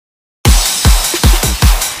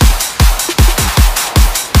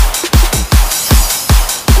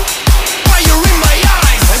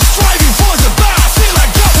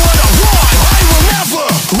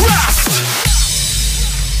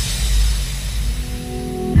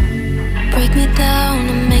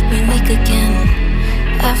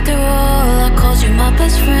my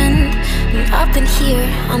best friend, and I've been here,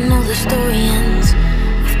 I know the story ends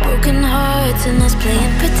with broken hearts and us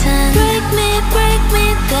playing pretend. Break me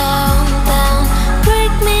down, down.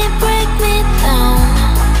 Break me down.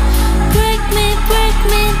 Break me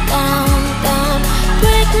down, down.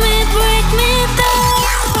 Break me down.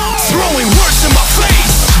 Throwing words in my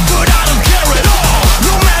face, but I don't care at all.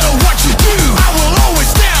 No matter what you do, I will always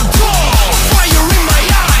stand tall. Fire in my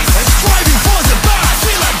eyes, striving for the best.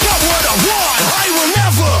 Feel I got what I want, I will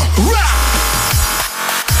never run.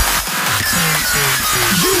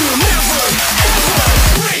 You will never, ever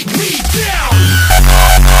break me down.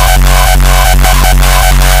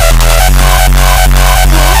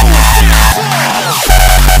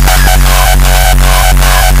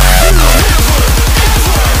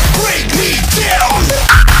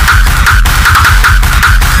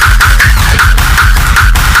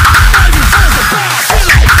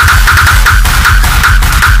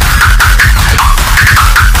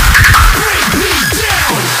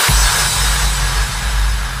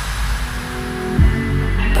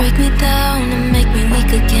 Break me down and make me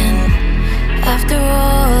weak again. After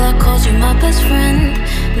all, I called you my best friend,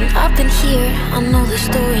 and I've been here, I know the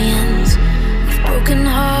story ends with broken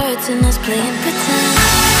hearts and us playing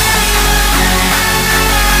pretend.